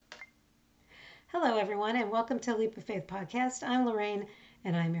Hello, everyone, and welcome to Leap of Faith podcast. I'm Lorraine,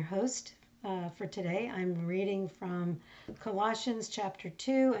 and I'm your host for today. I'm reading from Colossians chapter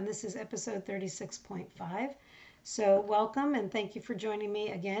 2, and this is episode 36.5. So, welcome, and thank you for joining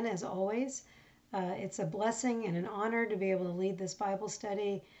me again, as always. It's a blessing and an honor to be able to lead this Bible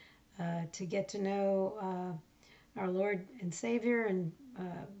study, to get to know our Lord and Savior and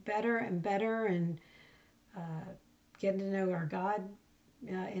better and better, and getting to know our God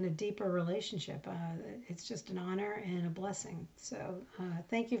in a deeper relationship. It's just an honor and a blessing. So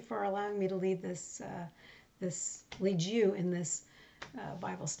thank you for allowing me to lead lead you in this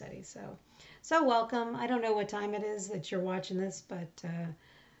Bible study. So welcome. I don't know what time it is that you're watching this, but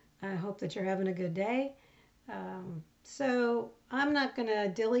I hope that you're having a good day. So I'm not going to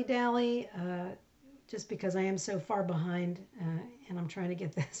dilly-dally just because I am so far behind, and I'm trying to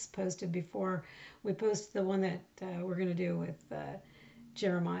get this posted before we post the one that we're going to do with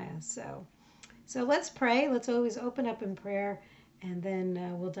Jeremiah. So let's pray. Let's always open up in prayer, and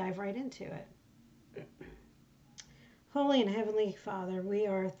then we'll dive right into it. Holy and Heavenly Father, we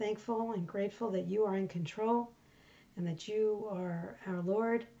are thankful and grateful that you are in control and that you are our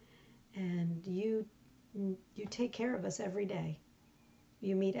Lord, and you take care of us every day.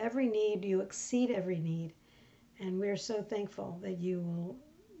 You meet every need, you exceed every need, and we're so thankful that you will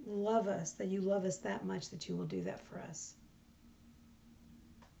love us, that you love us that much that you will do that for us.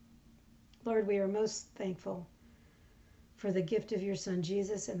 Lord, we are most thankful for the gift of your Son,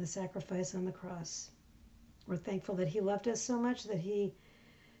 Jesus, and the sacrifice on the cross. We're thankful that he loved us so much that he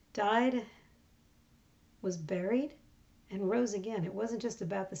died, was buried, and rose again. It wasn't just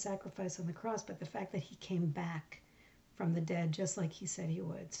about the sacrifice on the cross, but the fact that he came back from the dead just like he said he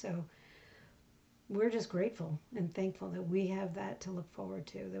would. So we're just grateful and thankful that we have that to look forward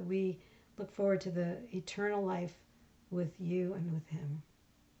to, that we look forward to the eternal life with you and with him.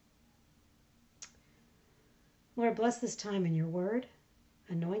 Lord, bless this time in your word,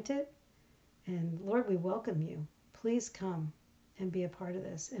 anoint it, and Lord, we welcome you. Please come and be a part of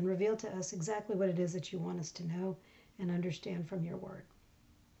this and reveal to us exactly what it is that you want us to know and understand from your word.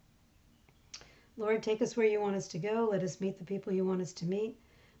 Lord, take us where you want us to go. Let us meet the people you want us to meet.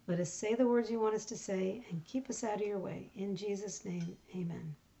 Let us say the words you want us to say, and keep us out of your way. In Jesus' name,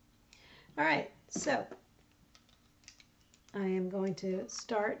 amen. All right, so I am going to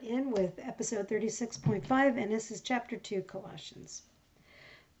start in with episode 36.5, and this is chapter 2, Colossians.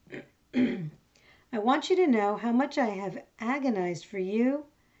 I want you to know how much I have agonized for you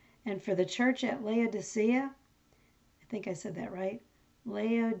and for the church at Laodicea. I think I said that right.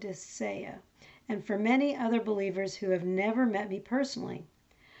 Laodicea. And for many other believers who have never met me personally.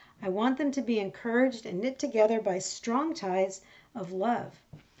 I want them to be encouraged and knit together by strong ties of love.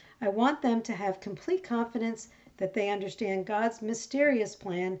 I want them to have complete confidence that they understand God's mysterious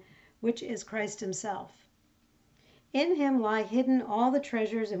plan, which is Christ himself. In him lie hidden all the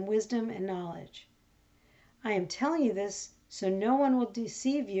treasures and wisdom and knowledge. I am telling you this so no one will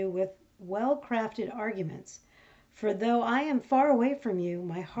deceive you with well-crafted arguments. For though I am far away from you,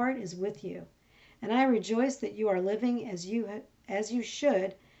 my heart is with you, and I rejoice that you are living as you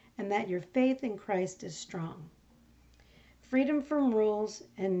should, and that your faith in Christ is strong. Freedom from rules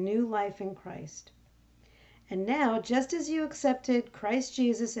and new life in Christ. And now, just as you accepted Christ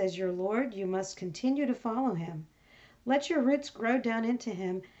Jesus as your Lord, you must continue to follow him. Let your roots grow down into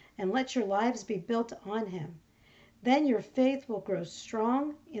him, and let your lives be built on him. Then your faith will grow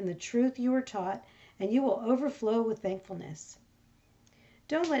strong in the truth you were taught, and you will overflow with thankfulness.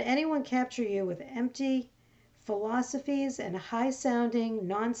 Don't let anyone capture you with empty philosophies and high-sounding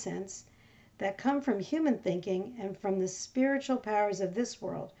nonsense that come from human thinking and from the spiritual powers of this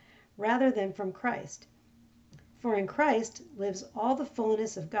world, rather than from Christ. For in Christ lives all the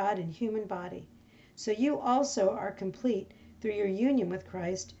fullness of God in human body. So you also are complete through your union with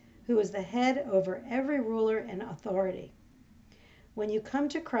Christ, who is the head over every ruler and authority. When you come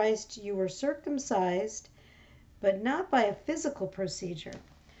to Christ, you were circumcised, but not by a physical procedure.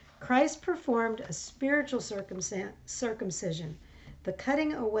 Christ performed a spiritual circumcision, the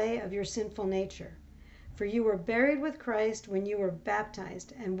cutting away of your sinful nature. For you were buried with Christ when you were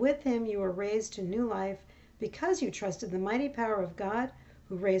baptized, and with him you were raised to new life because you trusted the mighty power of God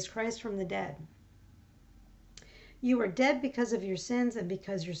who raised Christ from the dead. You were dead because of your sins and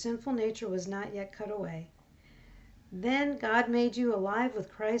because your sinful nature was not yet cut away. Then God made you alive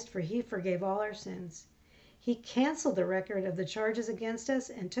with Christ, for he forgave all our sins. He canceled the record of the charges against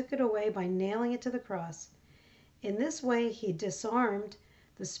us and took it away by nailing it to the cross. In this way, he disarmed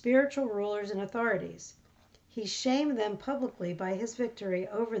the spiritual rulers and authorities. He shamed them publicly by his victory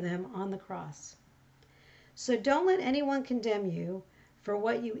over them on the cross. So don't let anyone condemn you for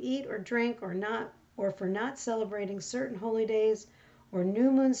what you eat or drink or for not celebrating certain holy days or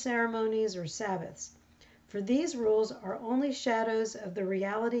new moon ceremonies or Sabbaths. For these rules are only shadows of the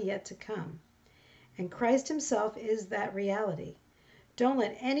reality yet to come, and Christ himself is that reality. Don't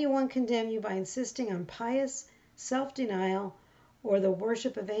let anyone condemn you by insisting on pious self-denial or the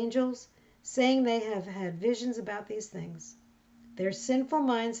worship of angels, saying they have had visions about these things. Their sinful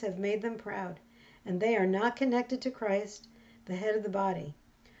minds have made them proud, and they are not connected to Christ, the head of the body.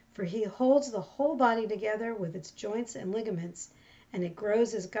 For he holds the whole body together with its joints and ligaments, and it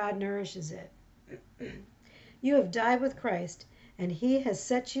grows as God nourishes it. You have died with Christ, and he has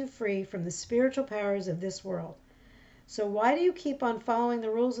set you free from the spiritual powers of this world. So why do you keep on following the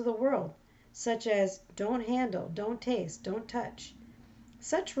rules of the world, such as don't handle, don't taste, don't touch?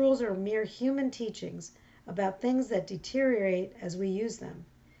 Such rules are mere human teachings about things that deteriorate as we use them.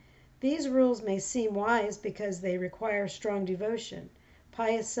 These rules may seem wise because they require strong devotion,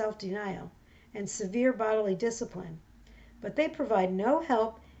 pious self-denial, and severe bodily discipline, but they provide no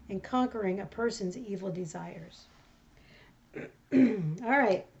help in conquering a person's evil desires. All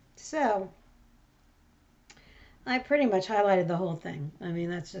right, so I pretty much highlighted the whole thing. I mean,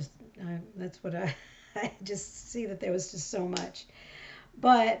 that's what I just see that there was just so much.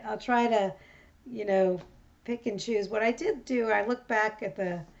 But I'll try to, pick and choose. What I did do, I looked back at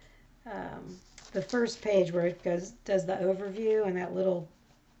the first page where it does the overview and that little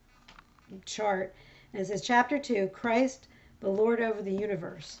chart, and it says Chapter 2, Christ, the Lord over the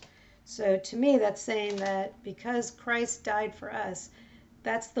universe. So to me, that's saying that because Christ died for us,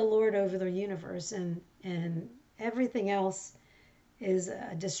 that's the Lord over the universe, and everything else is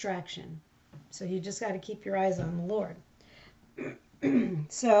a distraction. So you just got to keep your eyes on the Lord.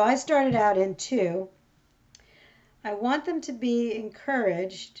 So I started out in 2. I want them to be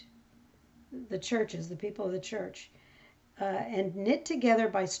encouraged, the churches, the people of the church, and knit together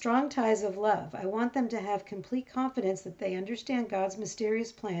by strong ties of love. I want them to have complete confidence that they understand God's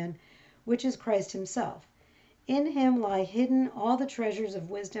mysterious plan, which is Christ himself. In him lie hidden all the treasures of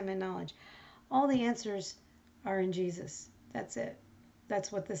wisdom and knowledge. All the answers are in Jesus. That's it.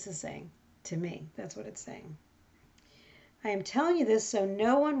 That's what this is saying to me. That's what it's saying. I am telling you this so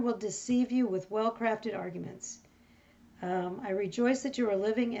no one will deceive you with well-crafted arguments. I rejoice that you are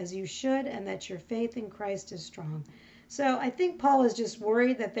living as you should and that your faith in Christ is strong. So I think Paul is just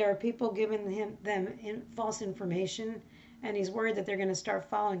worried that there are people giving them false information, and he's worried that they're going to start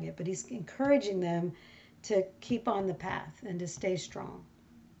following it. But he's encouraging them to keep on the path and to stay strong.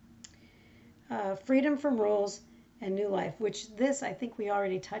 Freedom from rules and new life, which this I think we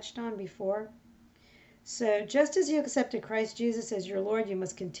already touched on before. So just as you accepted Christ Jesus as your Lord, you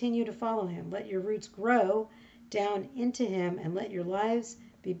must continue to follow him. Let your roots grow down into him and let your lives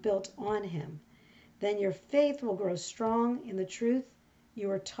be built on him. Then your faith will grow strong in the truth you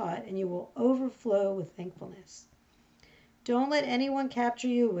are taught, and you will overflow with thankfulness. Don't let anyone capture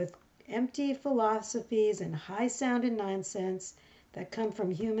you with empty philosophies and high-sounding nonsense that come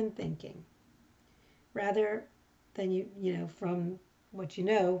from human thinking, rather than from what you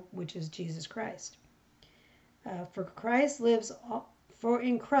know, which is Jesus Christ. For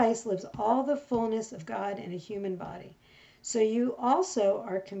in Christ lives all the fullness of God in a human body. So you also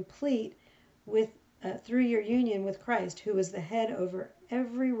are complete through your union with Christ, who is the head over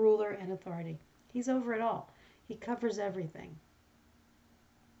every ruler and authority. He's over it all. He covers everything.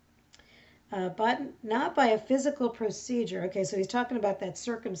 But not by a physical procedure. Okay, so he's talking about that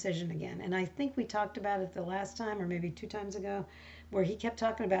circumcision again. And I think we talked about it the last time, or maybe 2 times ago, where he kept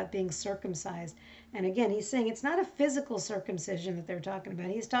talking about being circumcised. And again, he's saying it's not a physical circumcision that they're talking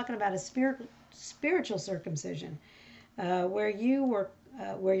about. He's talking about a spiritual circumcision, where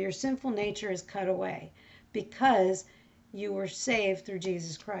your sinful nature is cut away because you were saved through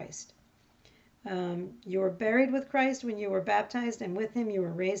Jesus Christ. You were buried with Christ when you were baptized, and with him you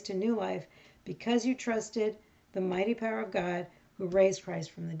were raised to new life because you trusted the mighty power of God who raised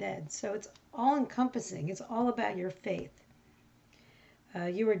Christ from the dead. So it's all encompassing. It's all about your faith.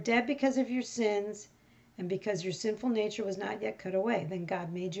 You were dead because of your sins and because your sinful nature was not yet cut away. Then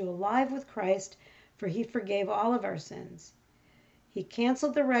God made you alive with Christ, for he forgave all of our sins. He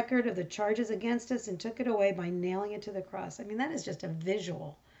canceled the record of the charges against us and took it away by nailing it to the cross. I mean, that is just a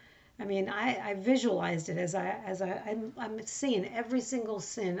visual. I mean, I visualized it as I'm seeing every single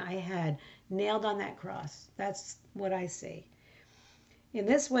sin I had nailed on that cross. That's what I see. In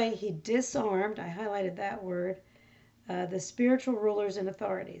this way, he disarmed, I highlighted that word, the spiritual rulers and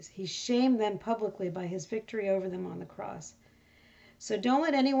authorities. He shamed them publicly by his victory over them on the cross. So don't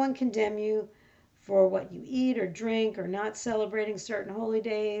let anyone condemn you for what you eat or drink or not celebrating certain holy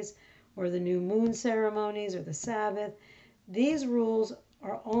days or the new moon ceremonies or the Sabbath. These rules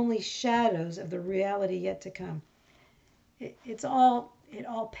are only shadows of the reality yet to come. It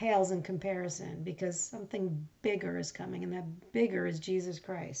all pales in comparison because something bigger is coming, and that bigger is Jesus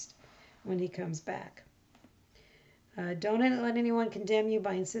Christ when he comes back. Don't let anyone condemn you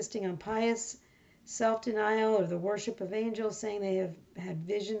by insisting on pious self-denial or the worship of angels, saying they have had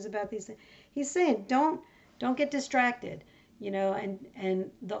visions about these things. He's saying don't get distracted,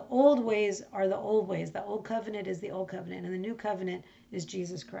 and the old ways are the old ways. The old covenant is the old covenant, and the new covenant is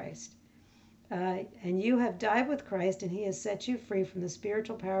Jesus Christ. And you have died with Christ, and he has set you free from the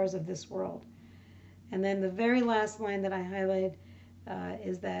spiritual powers of this world. And then the very last line that I highlighted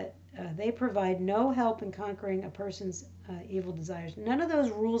is that they provide no help in conquering a person's evil desires. None of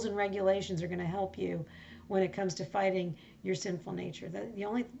those rules and regulations are going to help you when it comes to fighting your sinful nature. The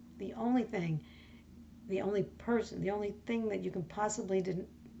only thing that you can possibly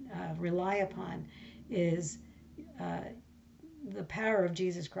rely upon is the power of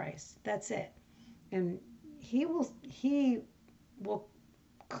Jesus Christ. That's it. And he will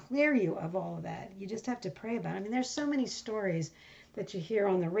clear you of all of that. You just have to pray about it. I mean, there's so many stories that you hear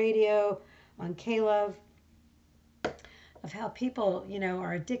on the radio, on K-Love, of how people,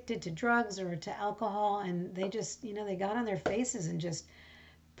 are addicted to drugs or to alcohol, and they just, they got on their faces and just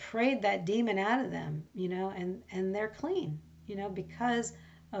prayed that demon out of them, and they're clean, because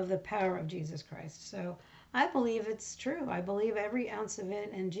of the power of Jesus Christ. So I believe it's true. I believe every ounce of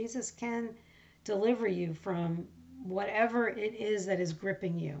it, and Jesus can deliver you from whatever it is that is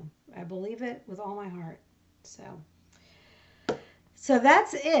gripping you. I believe it with all my heart. So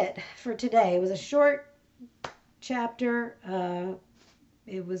that's it for today. It was a short chapter.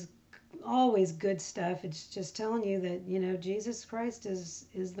 It was always good stuff. It's just telling you that, Jesus Christ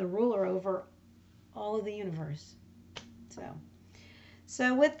is the ruler over all of the universe.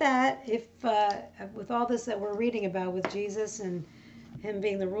 So with that, if with all this that we're reading about with Jesus and him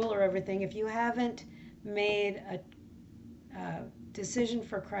being the ruler of everything, if you haven't made a decision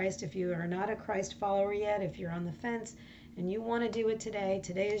for Christ, if you are not a Christ follower yet, if you're on the fence and you want to do it today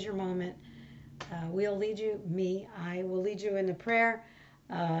is your moment. I will lead you in a prayer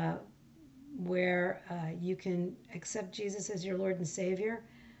where you can accept Jesus as your Lord and Savior.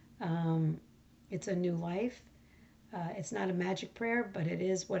 It's a new life. It's not a magic prayer, but it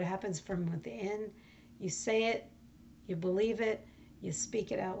is what happens from within. You say it, you believe it, you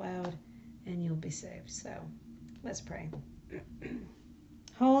speak it out loud, and you'll be saved. So let's pray.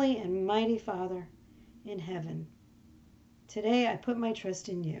 Holy and mighty Father in heaven, today I put my trust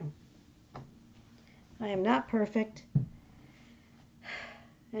in you. I am not perfect,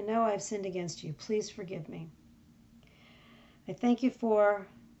 and know I've sinned against you. Please forgive me. I thank you for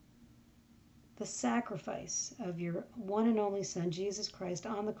the sacrifice of your one and only Son, Jesus Christ,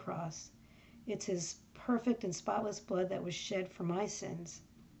 on the cross. It's his perfect and spotless blood that was shed for my sins,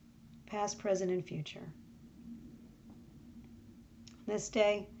 past, present, and future. This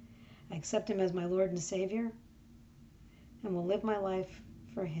day, I accept him as my Lord and Savior and will live my life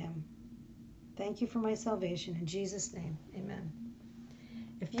for him. Thank you for my salvation. In Jesus' name, amen.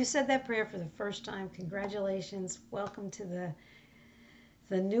 If you said that prayer for the first time, congratulations. Welcome to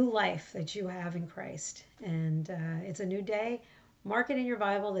the new life that you have in Christ. And it's a new day. Mark it in your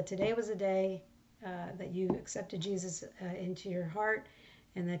Bible that today was a day that you accepted Jesus into your heart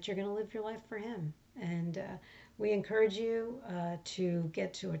and that you're going to live your life for him. And we encourage you to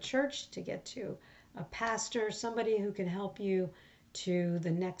get to a church, to get to a pastor, somebody who can help you to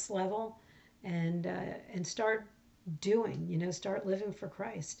the next level and start doing, start living for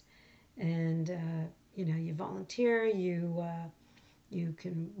Christ. And, you volunteer, you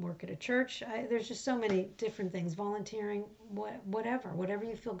can work at a church. There's just so many different things, volunteering, whatever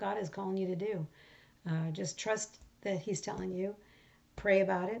you feel God is calling you to do. Just trust that he's telling you, pray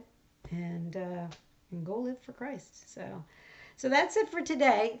about it, and go live for Christ. So that's it for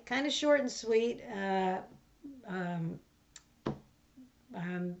today. Kind of short and sweet.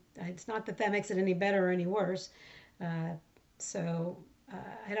 It's not that makes it any better or any worse. I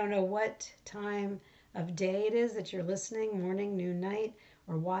don't know what time of day it is that you're listening, morning, noon, night,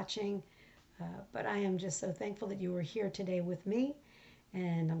 or watching. But I am just so thankful that you were here today with me.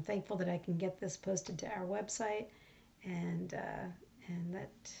 And I'm thankful that I can get this posted to our website. And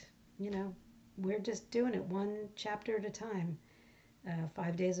that, we're just doing it one chapter at a time,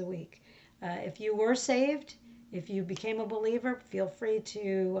 5 days a week. If you were saved, if you became a believer, feel free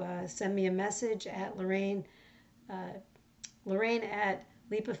to send me a message at Lorraine at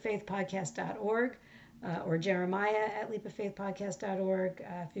leapoffaithpodcast.org or Jeremiah at leapoffaithpodcast.org.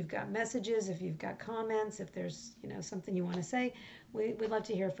 If you've got messages, if you've got comments, if there's something you want to say, we'd love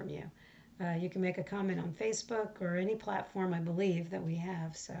to hear from you. You can make a comment on Facebook or any platform I believe that we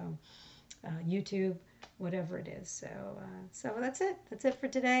have. So YouTube, whatever it is. So that's it. That's it for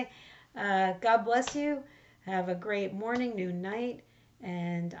today. God bless you. Have a great morning, noon, night,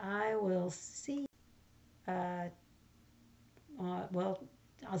 and I will see. Uh, well,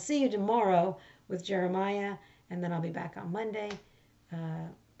 I'll see you tomorrow with Jeremiah, and then I'll be back on Monday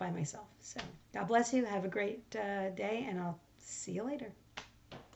by myself. So God bless you. Have a great day, and I'll see you later.